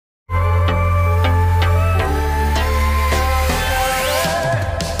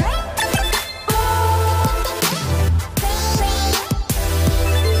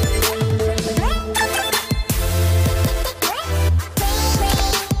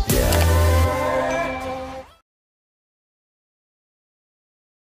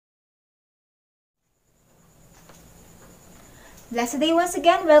Blessed day once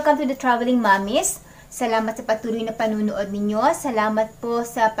again. Welcome to the Traveling Mommies. Salamat sa patuloy na panunood ninyo. Salamat po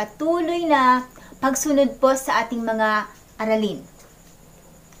sa patuloy na pagsunod po sa ating mga aralin.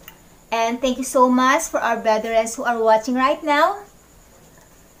 And thank you so much for our brethren who are watching right now.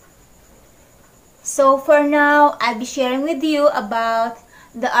 So for now, I'll be sharing with you about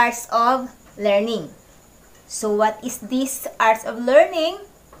the arts of learning. So what is this arts of learning?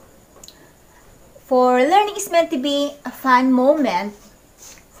 For learning is meant to be a fun moment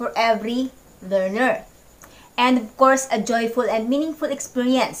for every learner. And of course, a joyful and meaningful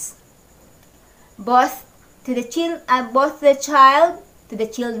experience. Both to the child, to the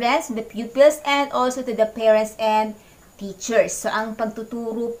children, to the pupils, and also to the parents and teachers. So ang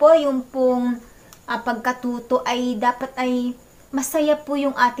pagtuturo po, yung pong pagkatuto ay dapat ay masaya po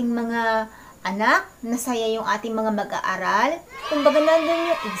yung ating mga anak, nasaya yung ating mga mag-aaral. Kumbaga nandun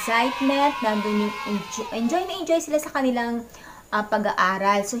yung excitement, nandun yung enjoy sila sa kanilang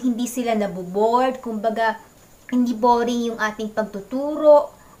pag-aaral. So hindi sila naboboard, kumbaga hindi boring yung ating pagtuturo.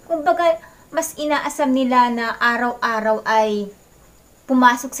 Kumbaga mas inaasam nila na araw-araw ay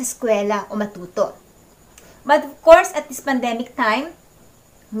pumasok sa eskwela o matuto. But of course, at this pandemic time,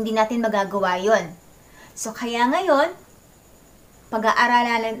 hindi natin magagawa yon. So kaya ngayon,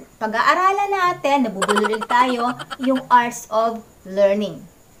 pag-aaralan natin, nabubulol tayo, yung arts of learning.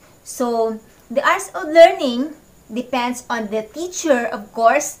 So, the arts of learning depends on the teacher, of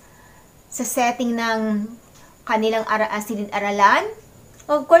course, sa setting ng kanilang silid-aralan.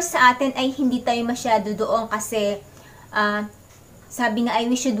 Of course, sa atin ay hindi tayo masyado doon kasi sabi nga ay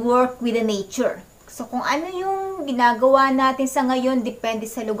we should work with the nature. So, kung ano yung ginagawa natin sa ngayon,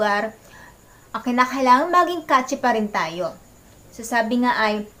 depende sa lugar, kinakailangan maging catchy pa rin tayo. So, sabi nga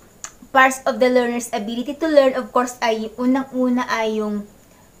ay, parts of the learner's ability to learn, of course, ay unang-una ay yung,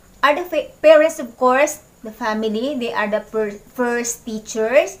 are the parents, of course, the family, they are the first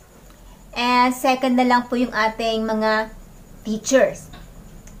teachers. And second na lang po yung ating mga teachers.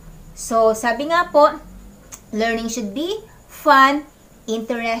 So, sabi nga po, learning should be fun,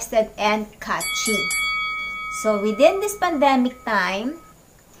 interested, and catchy. So, within this pandemic time,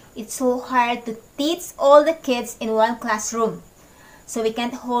 it's so hard to teach all the kids in one classroom. So, we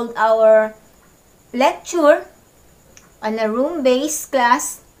can't hold our lecture on a room-based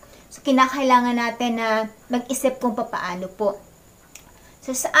class. So, kinakailangan natin na mag-isip kung paano po.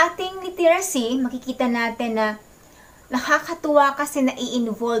 So, sa ating literacy, makikita natin na nakakatuwa kasi na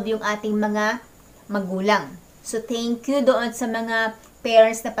i-involve yung ating mga magulang. So, thank you doon sa mga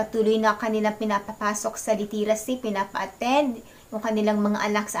parents na patuloy na kanilang pinapapasok sa literacy, pinapa-attend yung kanilang mga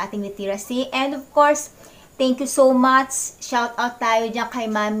anak sa ating literacy. And of course, thank you so much. Shout out tayo dyan kay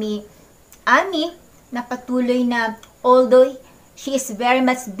Mami Ami na patuloy na although she is very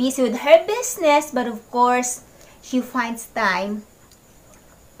much busy with her business, but of course, she finds time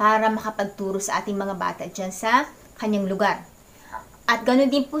para makapagturo sa ating mga bata dyan sa kanyang lugar. At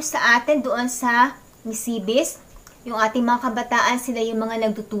ganoon din po sa atin doon sa Nisibis, yung ating mga kabataan, sila yung mga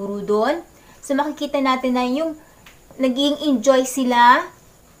nagtuturo doon. So makikita natin na yung naging enjoy sila.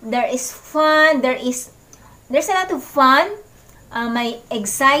 There is fun, there's a lot of fun, may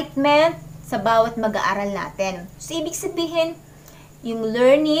excitement sa bawat mag-aaral natin. So, ibig sabihin, yung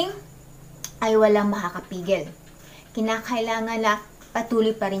learning ay walang makakapigil. Kinakailangan na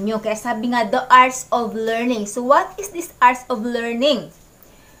patuloy pa rin yun. Kaya sabi nga, the arts of learning. So, what is this arts of learning?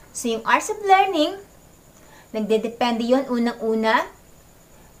 So, yung arts of learning, nagdedepende yun unang-una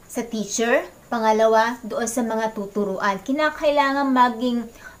sa teacher. Pangalawa, doon sa mga tuturuan. Kinakailangan maging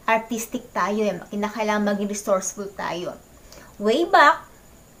artistic tayo, kinakailangan maging resourceful tayo. Way back,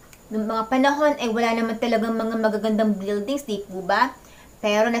 noong mga panahon, ay wala naman talagang mga magagandang buildings, di po ba?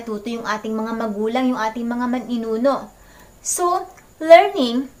 Pero natuto yung ating mga magulang, yung ating mga maninuno. So,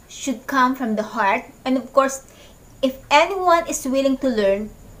 learning should come from the heart. And of course, if anyone is willing to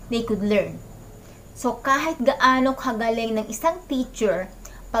learn, they could learn. So, kahit gaano kagaling ng isang teacher,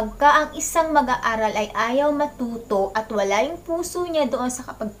 pagka ang isang mag-aaral ay ayaw matuto at wala yung puso niya doon sa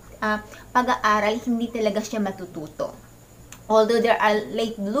pag-aaral, hindi talaga siya matututo. Although there are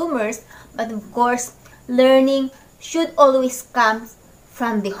late bloomers, but of course, learning should always come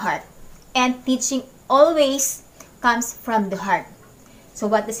from the heart. And teaching always comes from the heart. So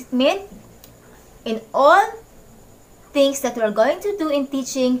what does it mean? In all things that we're going to do in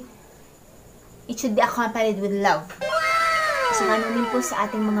teaching, it should be accompanied with love. So, din po sa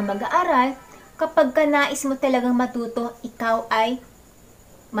ating mga mag-aaral, kapag ka nais mo talagang matuto, ikaw ay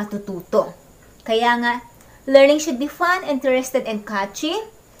matututo. Kaya nga, learning should be fun, interested, and catchy.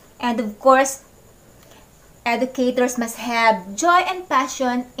 And of course, educators must have joy and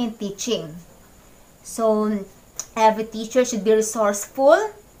passion in teaching. So, Every teacher should be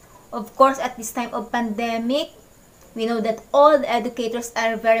resourceful. Of course, at this time of pandemic, we know that all the educators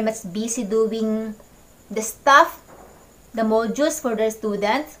are very much busy doing the stuff, the modules for their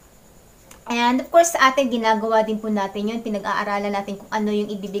students. And of course, sa atin, ginagawa din po natin yun. Pinag-aaralan natin kung ano yung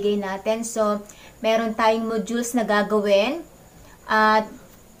ibibigay natin. So, meron tayong modules na gagawin. At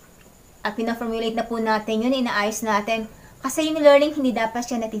pina-formulate na po natin yun, inaayos natin. Kasi yung learning, hindi dapat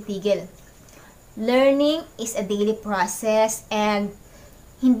siya natitigil. Learning is a daily process and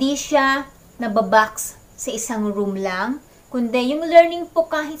hindi siya nababox sa isang room lang. Kundi yung learning po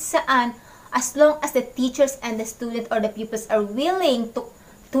kahit saan, as long as the teachers and the student or the pupils are willing to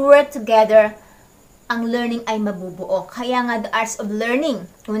work together, ang learning ay mabubuo. Kaya nga, the arts of learning.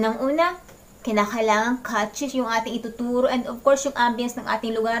 Unang-una, kinakailangan catchy yung ating ituturo and of course, yung ambience ng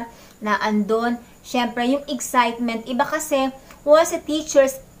ating lugar na andon. Siyempre, yung excitement. Iba kasi, once the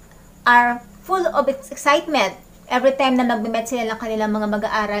teachers are full of excitement, every time na magme-met sila ng kanilang mga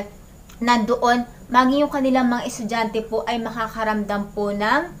mag-aaral, nandoon, maging yung kanilang mga estudyante po ay makakaramdam po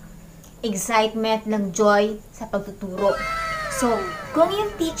ng excitement, ng joy sa pagtuturo. So, kung yung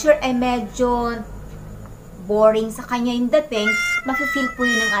teacher ay medyo boring sa kanya yung dating, mafe-feel po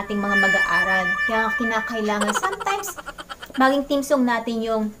yun ng ating mga mag-aaral. Kaya kinakailangan, sometimes, maging team song natin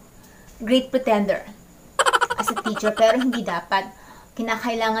yung great pretender as a teacher, pero hindi dapat.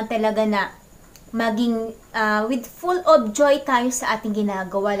 Kinakailangan talaga na maging with full of joy tayo sa ating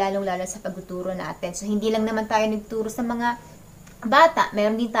ginagawa, lalong-lalo sa pagtuturo natin. So, hindi lang naman tayo nagturo sa mga bata.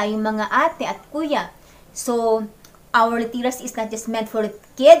 Meron din tayong mga ate at kuya. So, our literacy is not just meant for the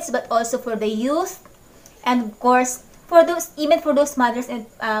kids, but also for the youth. And of course, for those, even for those mothers and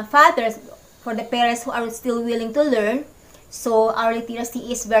fathers, for the parents who are still willing to learn. So, our literacy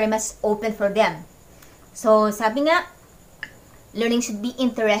is very much open for them. So, sabi nga, learning should be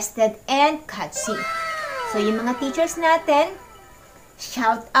interested and catchy. So, yung mga teachers natin,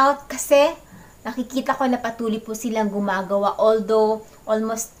 shout out kasi nakikita ko na patuloy po silang gumagawa. Although,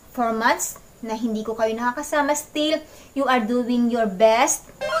 almost 4 months na hindi ko kayo nakakasama, still, you are doing your best.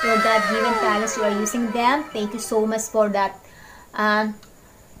 Your God-given talents, you are using them. Thank you so much for that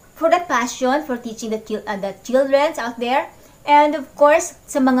passion, for teaching the children out there. And of course,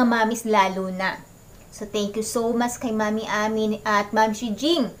 sa mga mommies lalo na. So, thank you so much kay Mami Amin at Ma'am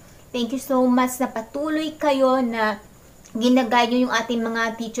Shijing. Thank you so much na patuloy kayo na ginagay nyo yung ating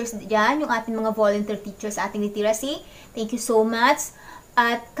mga teachers dyan, yung ating mga volunteer teachers sa ating literacy. Thank you so much.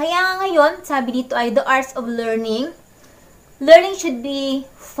 At kaya nga ngayon, sabi dito ay the arts of learning. Learning should be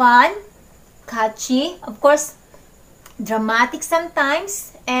fun, catchy, of course, dramatic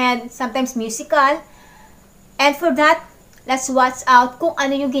sometimes, and sometimes musical. And for that, let's watch out kung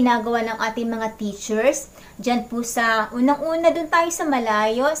ano yung ginagawa ng ating mga teachers. Diyan po sa, unang-una dun tayo sa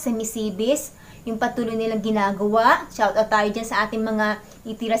malayo, sa Misibis, yung patuloy nilang ginagawa. Shout out tayo dyan sa ating mga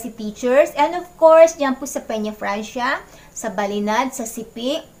literacy teachers. And of course, diyan po sa Peña Francia, sa Balinad, sa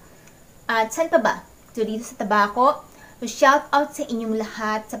Sipi. At saan pa ba? So, dito sa Tabaco. So, shout out sa inyong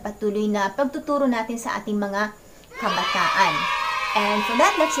lahat sa patuloy na pagtuturo natin sa ating mga kabataan. And for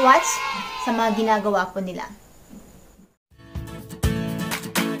that, let's watch sa mga ginagawa po nila.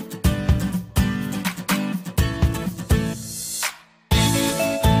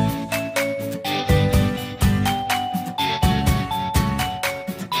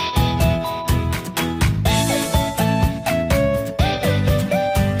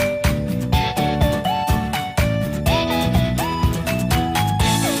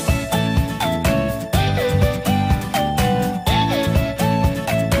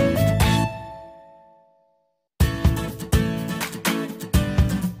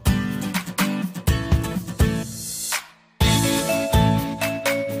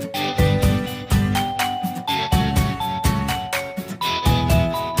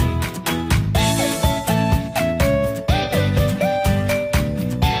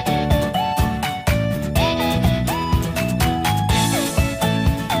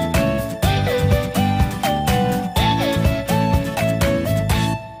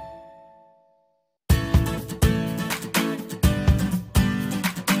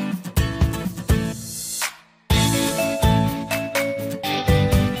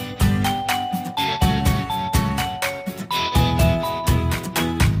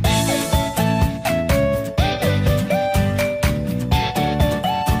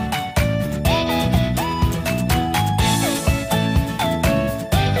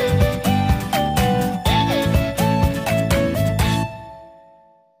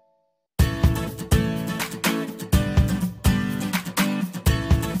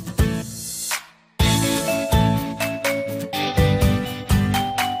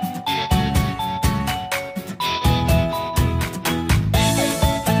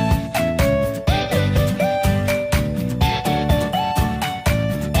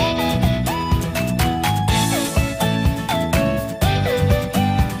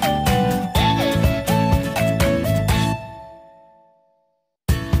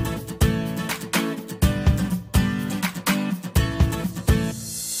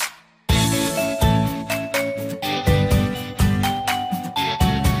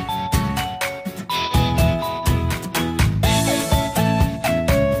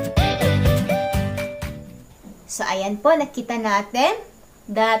 Ayan po, nakita natin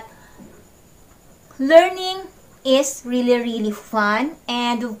that learning is really fun.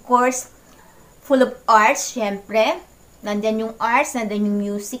 And of course, full of arts, syempre. Nandyan yung arts, nandyan yung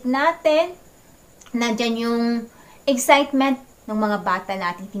music natin. Nandyan yung excitement ng mga bata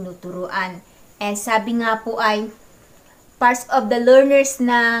natin tinuturuan. And sabi nga po ay, parts of the learners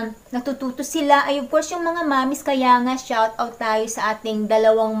na natututo sila ay of course yung mga mommies. Kaya nga shout out tayo sa ating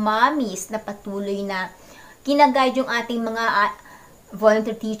dalawang mommies na patuloy na kinaguide yung ating mga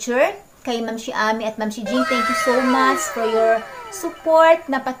volunteer teacher. Kay Ma'am Shiami at Ma'am Shijing, thank you so much for your support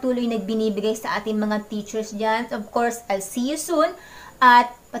na patuloy nagbinibigay sa ating mga teachers dyan. Of course, I'll see you soon at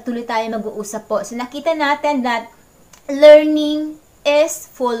patuloy tayo mag-uusap po. So nakita natin that learning is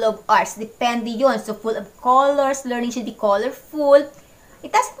full of arts. Depende yun. So, full of colors. Learning should be colorful.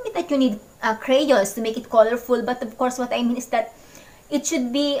 It doesn't mean that you need crayons to make it colorful. But of course, what I mean is that it should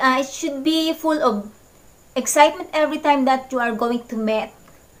be full of excitement every time that you are going to meet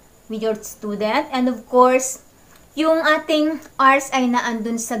with your student. And of course, yung ating arts ay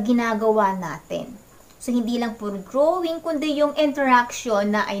naandun sa ginagawa natin. So, hindi lang puro drawing, kundi yung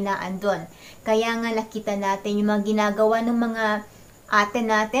interaction na ay naandun. Kaya nga nakita natin yung mga ginagawa ng mga ate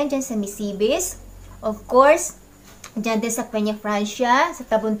natin dyan sa Misibis. Of course, dyan din sa Peña Francia, sa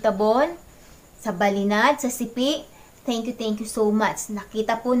Tabon-Tabon, sa Balinad, sa Sipi. Thank you so much.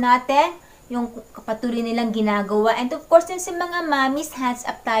 Nakita po natin yung patuloy nilang ginagawa. And of course, dyan sa mga mommies, hands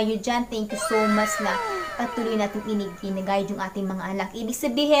up tayo dyan. Thank you so much na patuloy natin inigay yung ating mga anak. Ibig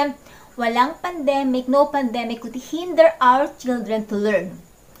sabihin, walang pandemic, no pandemic could hinder our children to learn.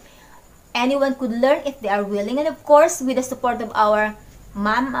 Anyone could learn if they are willing. And of course, with the support of our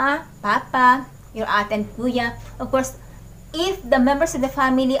mama, papa, your ate and kuya. Of course, if the members of the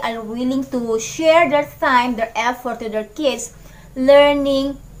family are willing to share their time, their effort to their kids,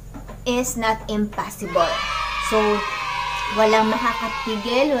 learning is not impossible. So, walang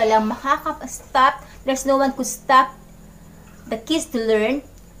makakapigil, walang makakastop. There's no one could stop the kids to learn.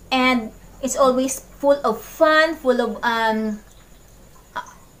 And it's always full of fun, full of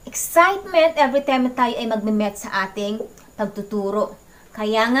excitement every time na tayo ay magme-met sa ating pagtuturo.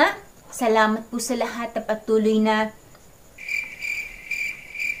 Kaya nga, salamat po sa lahat na patuloy na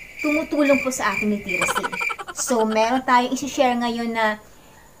tumutulong po sa ating literacy. So, meron tayong isi-share ngayon na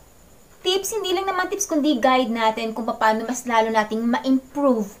tips, hindi lang naman tips, kundi guide natin kung paano mas lalo nating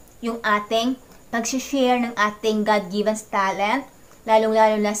ma-improve yung ating pag-share ng ating God-given talent,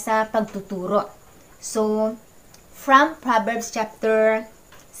 lalong-lalo na sa pagtuturo. So, from Proverbs chapter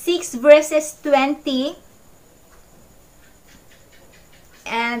 6 verses 20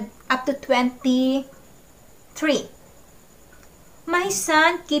 and up to 23. My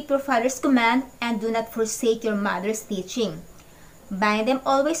son, keep your father's command and do not forsake your mother's teaching. Bind them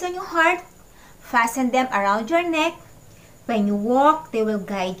always on your heart, fasten them around your neck. When you walk, they will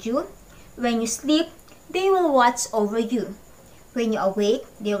guide you. When you sleep, they will watch over you. When you awake,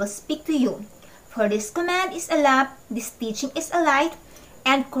 they will speak to you. For this command is a lamp, this teaching is a light,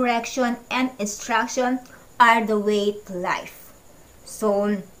 and correction and instruction are the way to life.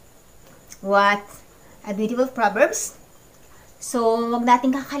 So, what a beautiful Proverbs. So, wag natin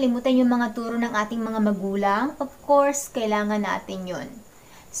kakalimutan yung mga turo ng ating mga magulang. Of course, kailangan natin yun.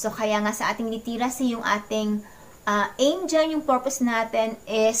 So, kaya nga sa ating literacy, yung ating aim dyan, yung purpose natin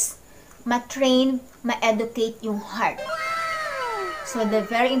is ma-train, ma-educate yung heart. So, the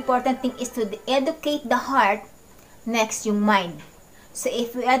very important thing is to educate the heart, next yung mind. So,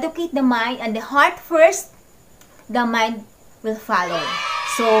 if we educate the mind and the heart first, the mind will follow.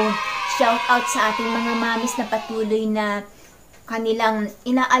 So, shout out sa ating mga mommies na patuloy na kanilang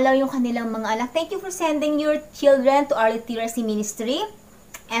inaalaw yung kanilang mga anak. Thank you for sending your children to our literacy ministry.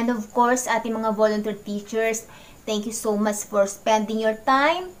 And of course, ating mga volunteer teachers, thank you so much for spending your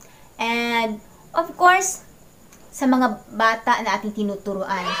time. And of course, sa mga bata na ating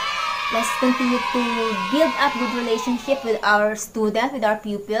tinuturuan. Let's continue to build up good relationship with our students, with our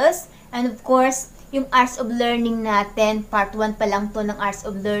pupils. And of course, yung arts of learning natin, part 1 pa lang to ng arts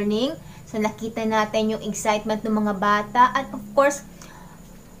of learning. So, nakita natin yung excitement ng mga bata. And of course,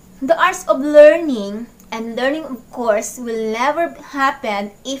 the arts of learning and learning, of course, will never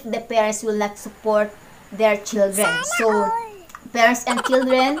happen if the parents will not support their children. So, parents and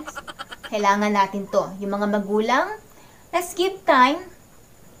children, kailangan natin to. Yung mga magulang, let's give time,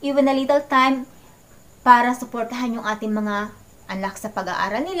 even a little time, para supportahan yung ating mga anak sa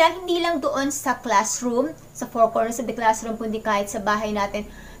pag-aaral nila. Hindi lang doon sa classroom, sa four corners of the classroom, kundi kahit sa bahay natin.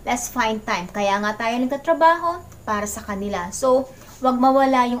 Let's find time. Kaya nga tayo nagtatrabaho para sa kanila. So, wag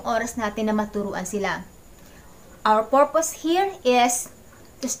mawala yung oras natin na maturuan sila. Our purpose here is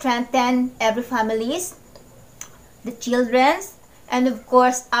to strengthen every family's the children's, and of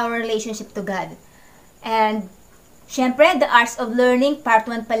course, our relationship to God. And syempre, the arts of learning, part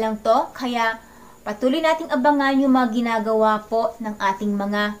 1 pa lang to, kaya patuloy nating abangan yung mga ginagawa po ng ating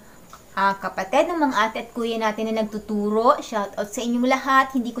mga kapatid, ng mga ate at kuya natin na nagtuturo. Shout out sa inyong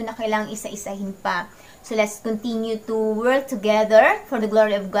lahat, hindi ko na kailangang isa-isahin pa. So let's continue to work together for the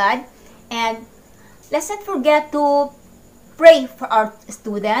glory of God. And let's not forget to pray for our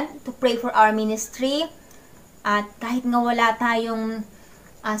student, to pray for our ministry. At kahit nga wala tayong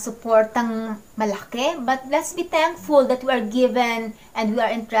supportang malaki, but let's be thankful that we are given and we are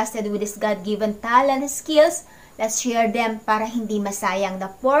entrusted with this God-given talent and skills. Let's share them para hindi masayang.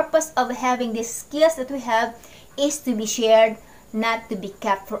 The purpose of having these skills that we have is to be shared, not to be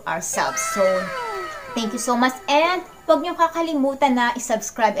kept for ourselves. So, thank you so much, and huwag niyong kakalimutan na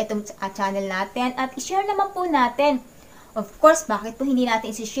i-subscribe itong channel natin at i-share naman po natin. Of course, bakit po hindi natin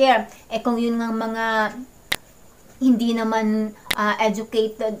i-share? Kung yun nga mga hindi naman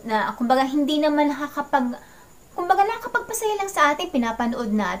educated na, kumbaga hindi naman nakakapagpasaya lang sa atin, pinapanood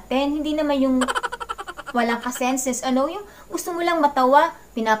natin. Hindi naman yung walang kasenses, yung gusto mo lang matawa,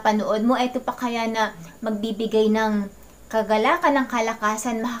 pinapanood mo. Ito pa kaya na magbibigay ng kagalakan, ng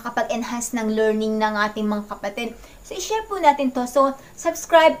kalakasan, makakapag-enhance ng learning ng ating mga kapatid. So, i-share po natin to. So,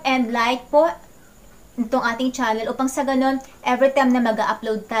 subscribe and like po itong ating channel upang sa ganon, every time na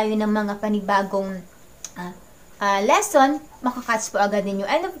mag-upload tayo ng mga panibagong lesson, makakatch po agad ninyo.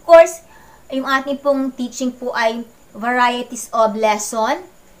 And of course, yung ating pong teaching po ay varieties of lesson.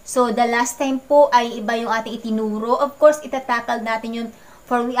 So, the last time po ay iba yung ating itinuro. Of course, itatakal natin yun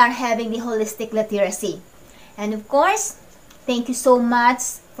for we are having the holistic literacy. And of course, thank you so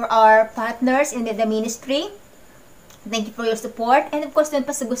much for our partners in the ministry. Thank you for your support. And of course, dun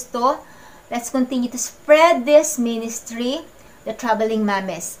pa sa gusto, let's continue to spread this ministry, the Traveling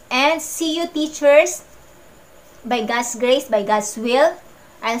Mommies. And see you, teachers, by God's grace, by God's will.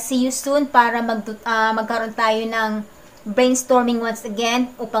 I'll see you soon para magkaroon tayo ng brainstorming once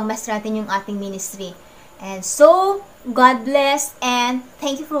again upang mas natin yung ating ministry. And so, God bless and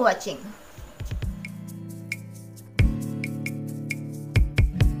thank you for watching.